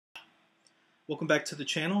Welcome back to the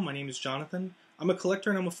channel. My name is Jonathan. I'm a collector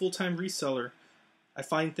and I'm a full-time reseller. I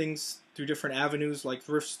find things through different avenues like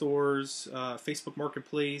thrift stores, Facebook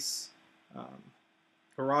Marketplace, um,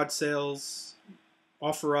 garage sales,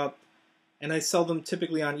 OfferUp, and I sell them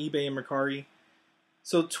typically on eBay and Mercari.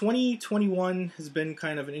 So 2021 has been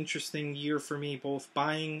kind of an interesting year for me, both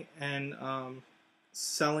buying and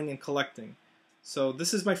selling and collecting. So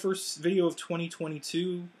this is my first video of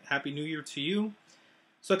 2022. Happy New Year to you.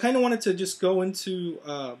 So I kind of wanted to just go into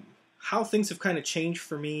how things have kind of changed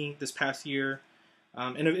for me this past year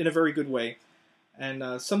in a very good way.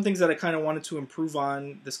 And some things that I kind of wanted to improve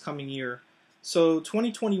on this coming year. So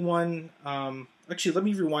 2021, actually let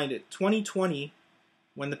me rewind it. 2020,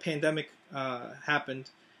 when the pandemic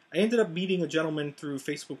happened, I ended up meeting a gentleman through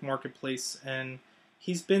Facebook Marketplace, and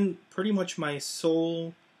he's been pretty much my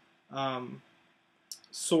sole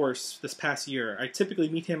source this past year. I typically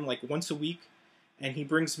meet him like once a week, and he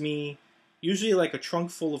brings me usually like a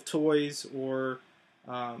trunk full of toys or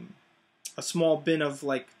a small bin of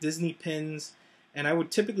like Disney pins, and I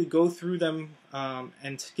would typically go through them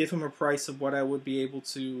and give him a price of what I would be able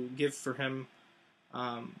to give for him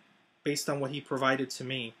based on what he provided to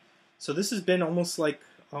me. So this has been almost like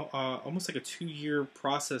a 2-year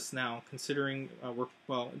process now, considering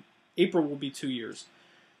April will be 2 years.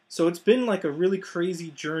 So it's been like a really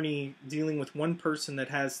crazy journey dealing with one person that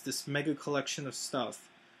has this mega collection of stuff.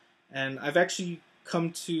 And I've actually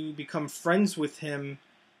come to become friends with him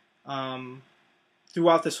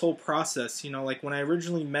throughout this whole process. You know, like when I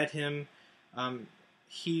originally met him,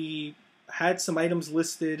 he had some items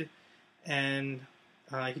listed, and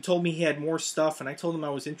he told me he had more stuff, and I told him I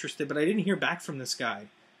was interested, but I didn't hear back from this guy.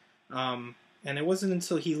 And it wasn't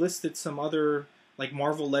until he listed some other like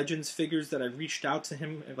Marvel Legends figures that I reached out to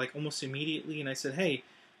him like almost immediately, and I said, hey,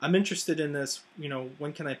 I'm interested in this, you know,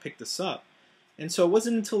 when can I pick this up? And so it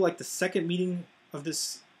wasn't until like the second meeting of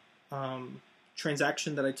this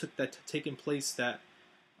transaction that I took that taken place that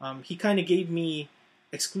he kind of gave me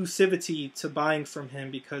exclusivity to buying from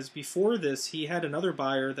him, because before this he had another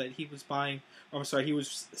buyer that he was buying, he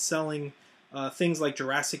was selling things like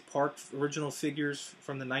Jurassic Park original figures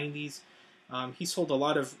from the 90s. He sold a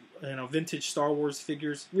lot of vintage Star Wars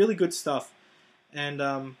figures, really good stuff.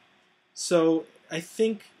 And so I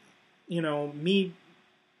think, me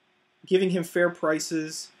giving him fair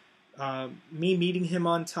prices, me meeting him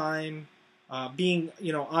on time, being,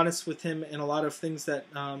 honest with him in a lot of things that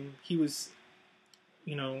he was,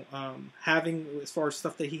 having as far as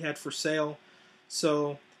stuff that he had for sale.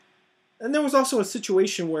 So, and there was also a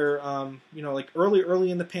situation where, like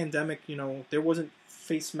early in the pandemic, there wasn't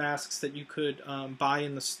face masks that you could buy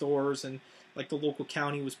in the stores, and like the local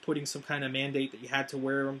county was putting some kind of mandate that you had to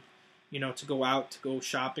wear them, to go out, to go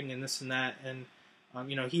shopping and this and that. And,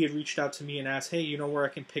 he had reached out to me and asked, hey, where I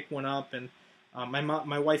can pick one up? And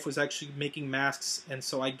my wife was actually making masks, and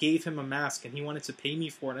so I gave him a mask, and he wanted to pay me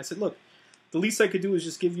for it. And I said, look, the least I could do is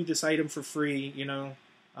just give you this item for free,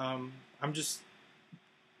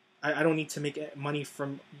 I don't need to make money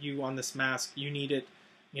from you on this mask. You need it,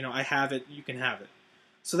 I have it, you can have it.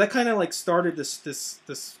 So that kind of like started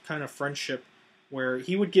this kind of friendship where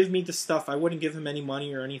he would give me the stuff. I wouldn't give him any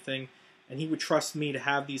money or anything, and he would trust me to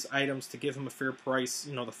have these items to give him a fair price,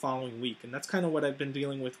 the following week. And that's kind of what I've been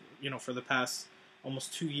dealing with, for the past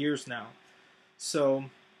almost 2 years now. So,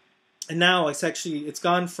 and now it's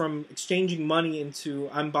gone from exchanging money into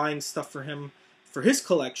I'm buying stuff for him for his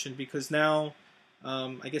collection, because now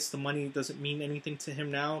I guess the money doesn't mean anything to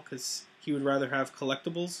him now, because he would rather have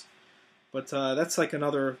collectibles. But that's like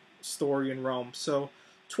another story in realm. So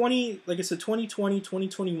like I said, 2020,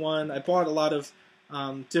 2021, I bought a lot of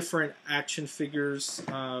different action figures,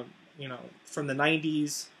 from the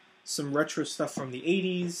 90s, some retro stuff from the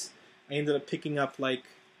 80s. I ended up picking up like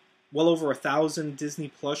well over 1,000 Disney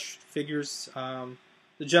plush figures.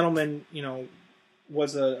 The gentleman,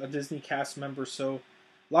 was a Disney cast member, so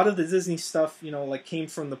a lot of the Disney stuff, like came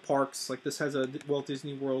from the parks. Like this has a Walt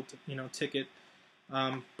Disney World, ticket.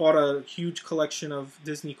 Bought a huge collection of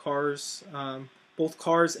Disney cars, both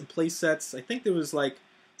cars and play sets. I think there was like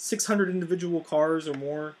 600 individual cars or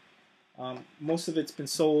more. Most of it's been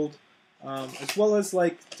sold, as well as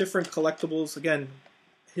like different collectibles. Again,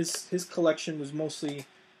 his collection was mostly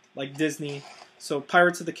like Disney. So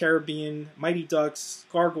Pirates of the Caribbean, Mighty Ducks,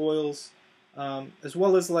 Gargoyles, as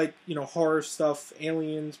well as like, horror stuff,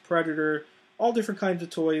 Aliens, Predator, all different kinds of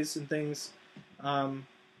toys and things.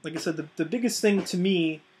 Like I said, the biggest thing to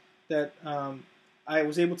me that I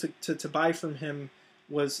was able to buy from him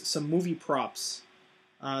was some movie props.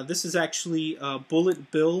 This is actually Bullet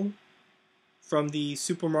Bill from the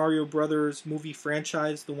Super Mario Brothers movie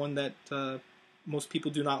franchise, the one that most people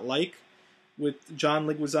do not like. with John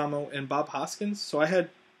Leguizamo and Bob Hoskins. So I had,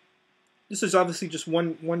 this is obviously just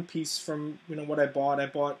one piece from, you know, what I bought. I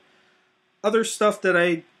bought other stuff that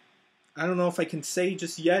I don't know if I can say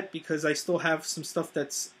just yet, because I still have some stuff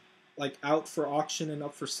that's like out for auction and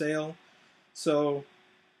up for sale. So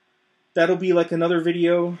that'll be like another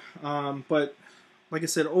video. But like I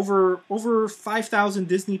said, over 5,000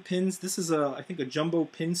 Disney pins. This is I think a jumbo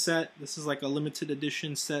pin set. This is like a limited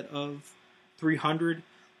edition set of 300.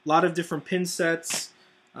 A lot of different pin sets.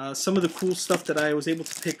 Some of the cool stuff that I was able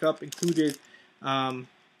to pick up included,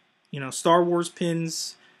 you know, Star Wars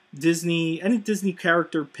pins, Disney, any Disney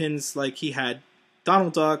character pins. Like he had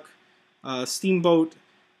Donald Duck, Steamboat,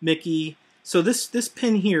 Mickey. So this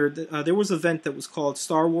pin here, there was an event that was called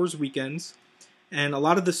Star Wars Weekends, and a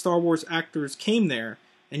lot of the Star Wars actors came there,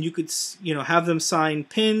 and you could, you know, have them sign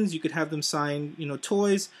pins. You could have them sign, you know,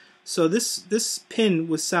 toys. So this pin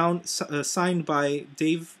was signed by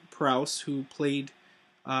Dave Prowse, who played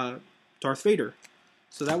Darth Vader.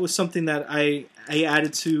 So that was something that I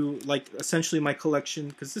added to, like, essentially my collection,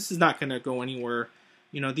 because this is not going to go anywhere.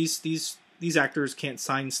 You know, these actors can't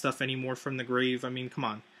sign stuff anymore from the grave. I mean, come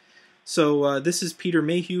on. So this is Peter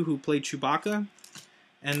Mayhew, who played Chewbacca.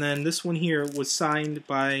 And then this one here was signed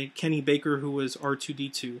by Kenny Baker, who was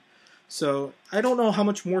R2-D2. So I don't know how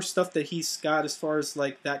much more stuff that he's got as far as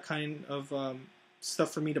like that kind of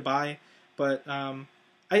stuff for me to buy. But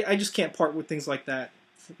I just can't part with things like that,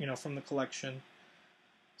 you know, from the collection.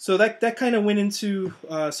 So that kind of went into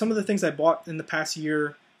some of the things I bought in the past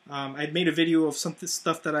year. I'd made a video of some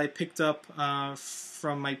stuff that I picked up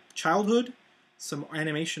from my childhood, some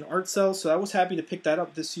animation art cells. So I was happy to pick that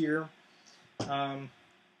up this year.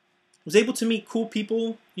 Was able to meet cool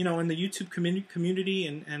people, you know, in the YouTube community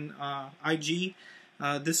and IG.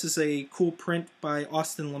 This is a cool print by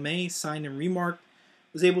Austin LeMay, signed and remarked.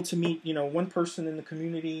 Was able to meet, you know, one person in the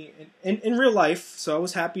community in real life. So I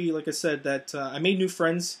was happy, like I said, that I made new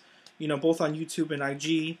friends, you know, both on YouTube and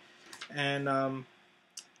IG. And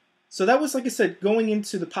so that was, like I said, going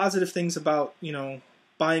into the positive things about, you know,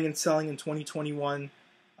 buying and selling in 2021.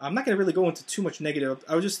 I'm not going to really go into too much negative.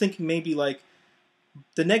 I was just thinking maybe like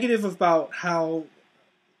the negative about how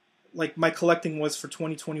like my collecting was for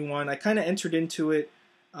 2021. I kind of entered into it.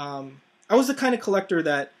 I was the kind of collector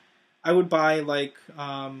that I would buy like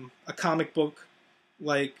a comic book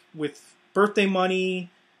like with birthday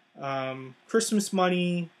money, Christmas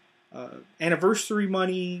money, anniversary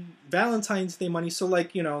money, Valentine's Day money. So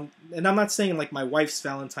like, you know, and I'm not saying like my wife's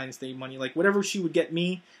Valentine's Day money, like whatever she would get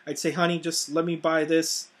me, I'd say, honey, just let me buy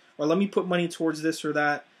this, or let me put money towards this or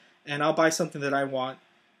that, and I'll buy something that I want.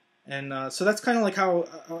 And so that's kind of like how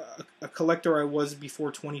a collector I was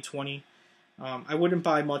before 2020. I wouldn't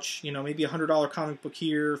buy much, you know, maybe $100 comic book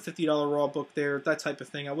here, $50 raw book there, that type of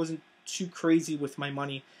thing. I wasn't too crazy with my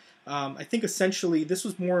money. I think essentially this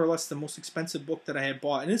was more or less the most expensive book that I had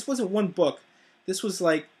bought. And this wasn't one book. This was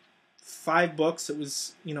like 5 books. It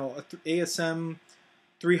was, you know, a ASM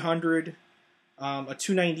 300, a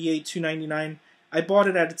 298, 299. I bought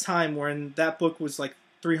it at a time when that book was like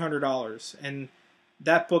 $300. And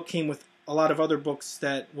that book came with a lot of other books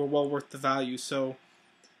that were well worth the value. So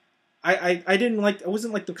I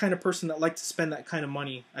wasn't like the kind of person that liked to spend that kind of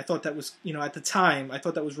money. I thought that was, you know, at the time, I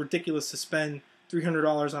thought that was ridiculous to spend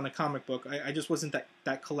 $300 on a comic book. I just wasn't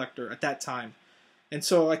that collector at that time. And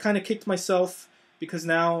so I kind of kicked myself, because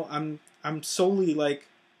now I'm solely like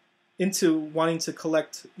into wanting to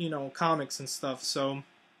collect, you know, comics and stuff. So,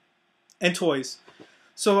 and toys.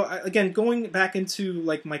 So again, going back into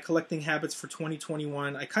like my collecting habits for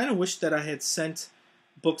 2021, I kind of wish that I had sent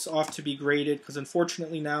books off to be graded, because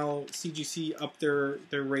unfortunately now CGC upped their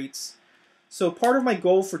rates. So part of my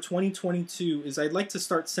goal for 2022 is I'd like to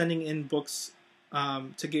start sending in books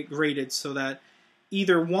to get graded, so that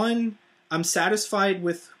either one, I'm satisfied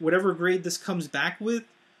with whatever grade this comes back with,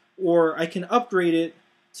 or I can upgrade it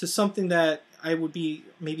to something that I would be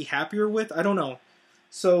maybe happier with. I don't know.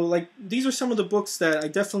 So like these are some of the books that I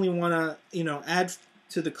definitely want to, you know, add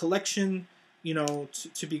to the collection, you know,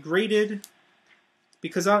 to be graded,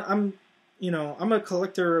 because I'm you know, I'm a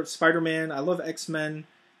collector of Spider-Man. I love X-Men.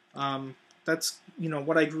 That's, you know,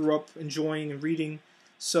 what I grew up enjoying and reading.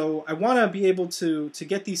 So I want to be able to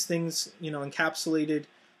get these things, you know, encapsulated.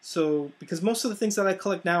 So because most of the things that I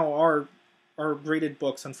collect now are graded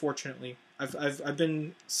books, unfortunately. I've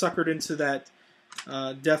been suckered into that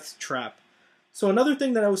death trap. So another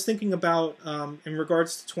thing that I was thinking about in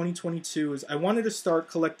regards to 2022 is I wanted to start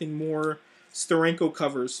collecting more Steranko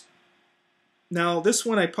covers. Now this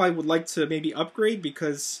one I probably would like to maybe upgrade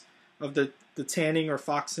because of the tanning or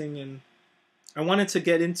foxing, and I wanted to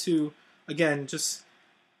get into, again, just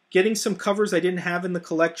getting some covers I didn't have in the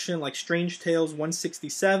collection, like Strange Tales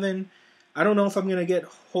 167. I don't know if I'm going to get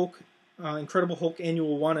Hulk, Incredible Hulk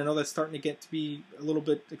Annual 1. I know that's starting to get to be a little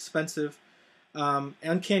bit expensive.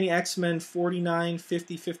 Uncanny X-Men 49,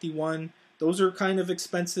 50, 51. Those are kind of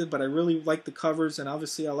expensive, but I really like the covers, and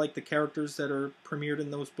obviously I like the characters that are premiered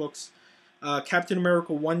in those books. Captain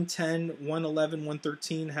America 110, 111,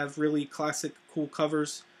 113 have really classic, cool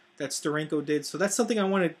covers that Steranko did. So that's something I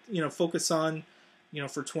want to, focus on,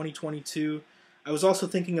 for 2022. I was also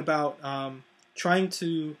thinking about trying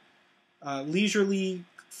to leisurely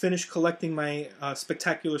finish collecting my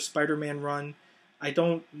Spectacular Spider-Man run. I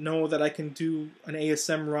don't know that I can do an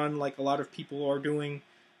ASM run like a lot of people are doing.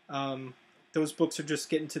 Those books are just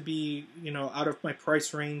getting to be, out of my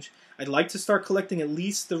price range. I'd like to start collecting at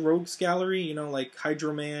least the Rogues Gallery, like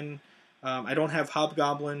Hydro Man. I don't have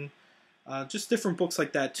Hobgoblin. Just different books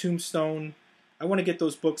like that. Tombstone. I want to get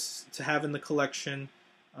those books to have in the collection,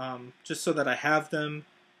 just so that I have them,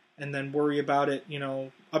 and then worry about it,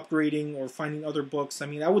 upgrading or finding other books. I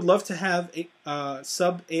mean, I would love to have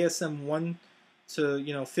sub ASM 1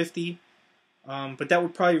 to 50. But that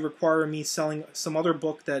would probably require me selling some other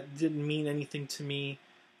book that didn't mean anything to me,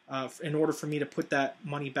 in order for me to put that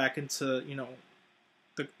money back into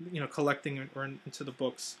the collecting or into the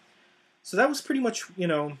books. So that was pretty much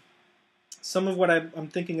some of what I'm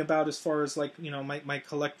thinking about as far as like my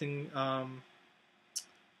collecting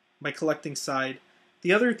side.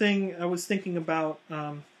 The other thing I was thinking about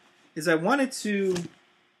is I wanted to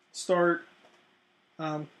start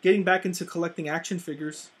getting back into collecting action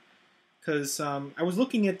figures. Because I was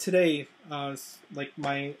looking at today, like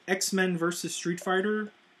my X-Men versus Street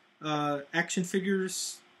Fighter action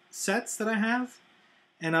figures sets that I have,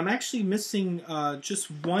 and I'm actually missing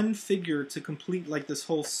just one figure to complete like this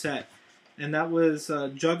whole set, and that was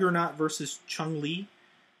Juggernaut versus Chun-Li.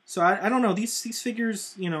 So I don't know, these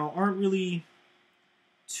figures aren't really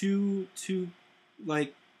too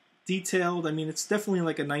like detailed. I mean, it's definitely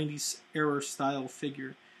like a 90s era style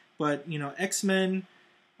figure, but X-Men.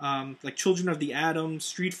 Like Children of the Atom,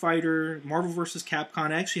 Street Fighter, Marvel vs.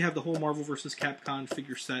 Capcom. I actually have the whole Marvel vs. Capcom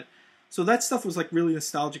figure set. So that stuff was like really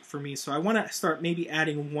nostalgic for me. So I want to start maybe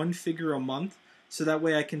adding one figure a month, so that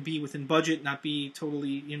way I can be within budget, not be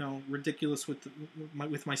totally ridiculous with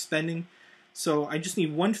my spending. So I just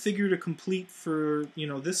need one figure to complete for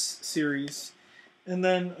this series, and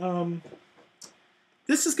then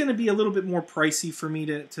this is going to be a little bit more pricey for me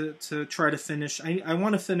to try to finish. I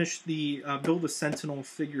want to finish the Build a Sentinel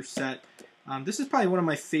figure set. This is probably one of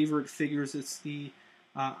my favorite figures. It's the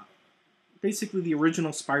basically the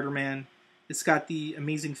original Spider-Man. It's got the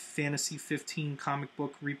Amazing Fantasy 15 comic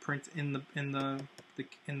book reprint in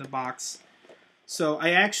the box. So I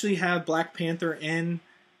actually have Black Panther and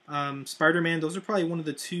Spider-Man. Those are probably one of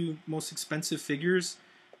the two most expensive figures.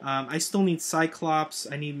 I still need Cyclops.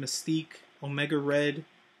 I need Mystique, Omega Red,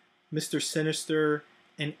 Mr. Sinister,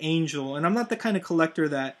 and Angel. And I'm not the kind of collector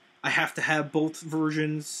that I have to have both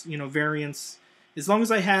versions, variants. As long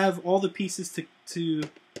as I have all the pieces to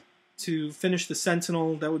finish the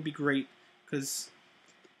Sentinel, that would be great. Because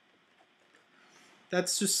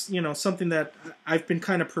that's just, something that I've been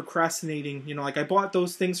kind of procrastinating. Like I bought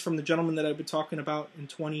those things from the gentleman that I've been talking about in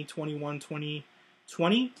 2021,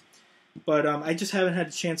 2020. But I just haven't had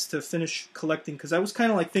a chance to finish collecting, because I was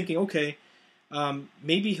kind of like thinking, okay,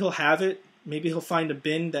 maybe he'll have it. Maybe he'll find a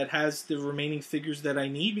bin that has the remaining figures that I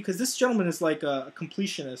need, because this gentleman is like a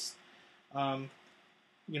completionist. I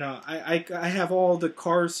have all the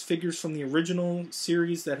Cars figures from the original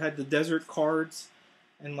series that had the desert cards,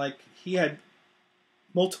 and like he had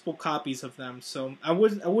multiple copies of them. So I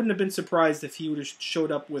wouldn't have been surprised if he would have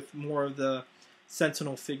showed up with more of the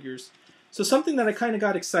Sentinel figures. So something that I kind of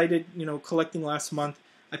got excited, collecting last month,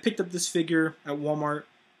 I picked up this figure at Walmart.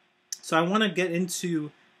 So I want to get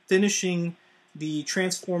into finishing the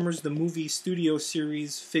Transformers the Movie Studio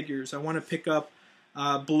Series figures. I want to pick up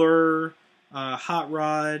Blur, Hot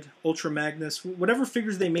Rod, Ultra Magnus, whatever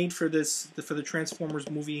figures they made for the Transformers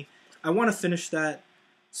movie. I want to finish that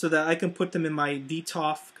so that I can put them in my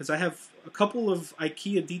DTOF, because I have a couple of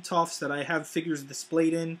IKEA DTOFs that I have figures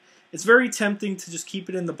displayed in. It's very tempting to just keep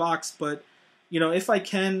it in the box, but if I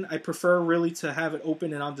can, I prefer really to have it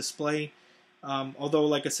open and on display. Although,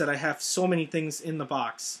 like I said, I have so many things in the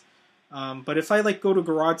box. But if I go to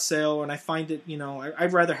garage sale and I find it,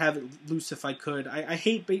 I'd rather have it loose if I could. I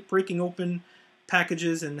hate breaking open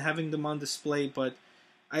packages and having them on display, but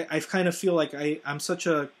I kind of feel like I'm such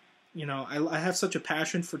a, I have such a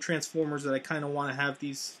passion for Transformers that I kind of want to have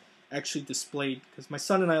these actually displayed, because my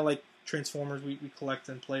son and I like Transformers. We collect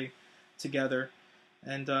and play together,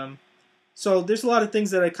 and So there's a lot of things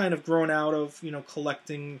that I kind of grown out of, you know,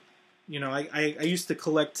 collecting. You know, I used to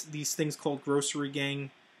collect these things called Grocery Gang.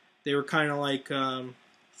 They were kind of like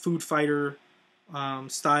food fighter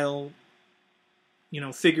style, you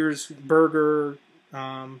know, figures, burger,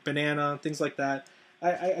 banana, things like that.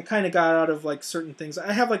 I kind of got out of like certain things.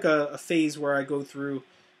 I have like a phase where I go through,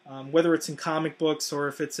 whether it's in comic books or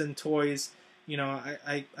if it's in toys. You know,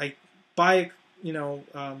 I buy, you know,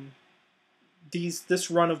 this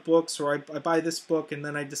run of books, or I buy this book, and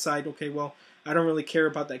then I decide, okay, well, I don't really care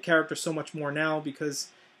about that character so much more now because,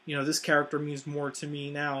 you know, this character means more to me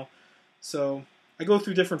now. So I go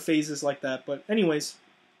through different phases like that. But anyways,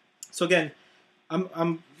 so again,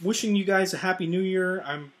 I'm wishing you guys a happy new year.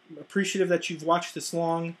 I'm appreciative that you've watched this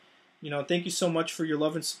long. You know, thank you so much for your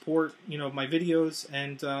love and support, you know, of my videos,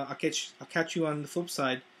 and I'll catch you on the flip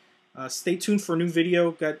side. Stay tuned for a new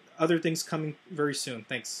video. Got other things coming very soon.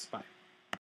 Thanks. Bye.